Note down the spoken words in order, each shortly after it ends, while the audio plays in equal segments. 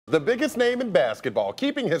the biggest name in basketball,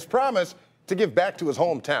 keeping his promise to give back to his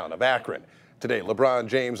hometown of Akron. Today, LeBron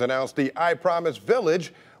James announced the I Promise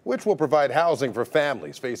Village, which will provide housing for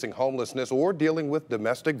families facing homelessness or dealing with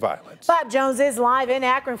domestic violence. Bob Jones is live in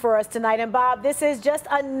Akron for us tonight. And Bob, this is just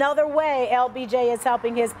another way LBJ is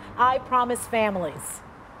helping his I Promise families.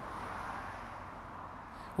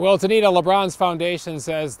 Well, Tanita, LeBron's foundation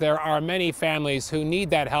says there are many families who need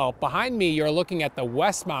that help. Behind me, you're looking at the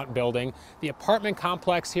Westmont building, the apartment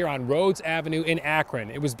complex here on Rhodes Avenue in Akron.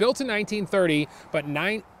 It was built in 1930, but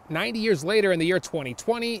 90 years later, in the year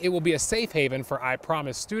 2020, it will be a safe haven for I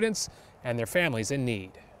Promise students and their families in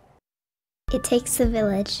need. It takes a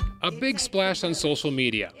village. A big splash on social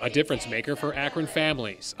media, a difference maker for Akron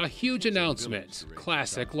families, a huge announcement,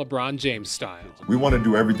 classic LeBron James style. We want to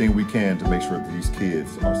do everything we can to make sure that these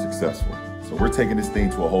kids are successful. So we're taking this thing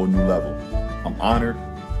to a whole new level. I'm honored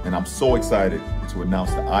and I'm so excited to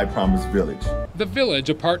announce the I Promise Village. The Village,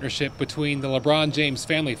 a partnership between the LeBron James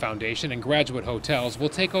Family Foundation and Graduate Hotels, will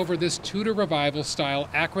take over this Tudor Revival-style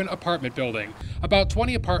Akron apartment building. About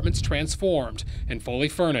 20 apartments transformed and fully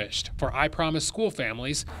furnished for I Promise school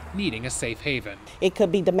families needing a safe haven. It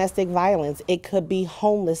could be domestic violence, it could be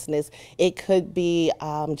homelessness, it could be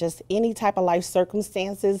just any type of life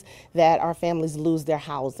circumstances that our families lose their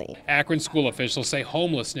housing. Akron school officials say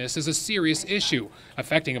homelessness is a serious issue,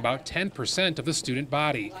 affecting about 10% of the student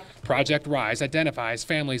body. Project Rise identifies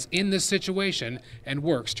families in this situation and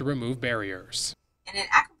works to remove barriers. And in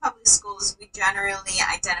Akron Public Schools, we generally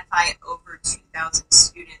identify over 2,000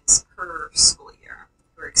 students per school year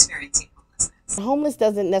who are experiencing homelessness. Homeless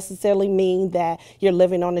doesn't necessarily mean that you're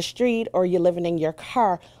living on the street or you're living in your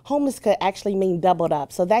car. Homeless could actually mean doubled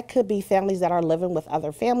up. So that could be families that are living with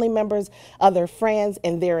other family members, other friends,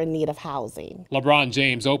 and they're in need of housing. LeBron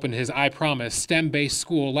James opened his I Promise STEM-based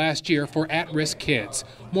school last year for at-risk kids.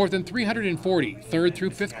 More than 340 3rd through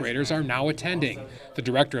 5th graders are now attending. The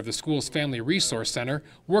director of the school's Family Resource Center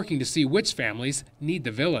working to see which families need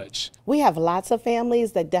the village. We have lots of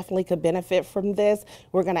families that definitely could benefit from this.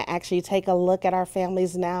 We're going to actually take a look at our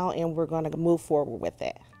families now and we're going to move forward with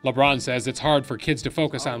it. LeBron says it's hard for kids to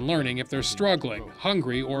focus on learning if they're struggling,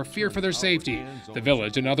 hungry, or fear for their safety. The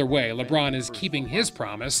Village, another way LeBron is keeping his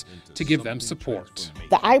promise to give them support.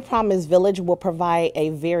 The I Promise Village will provide a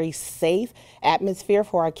very safe atmosphere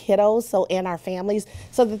for our kiddos and our families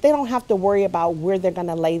so that they don't have to worry about where they're going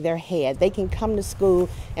to lay their head. They can come to school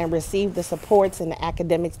and receive the supports and the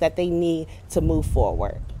academics that they need to move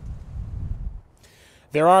forward.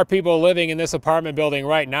 There are people living in this apartment building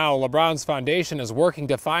right now. LeBron's foundation is working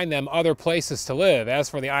to find them other places to live. As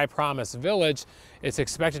for the I Promise Village, it's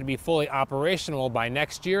expected to be fully operational by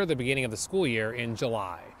next year, the beginning of the school year in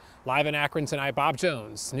July. Live in Akron tonight, Bob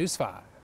Jones, News 5.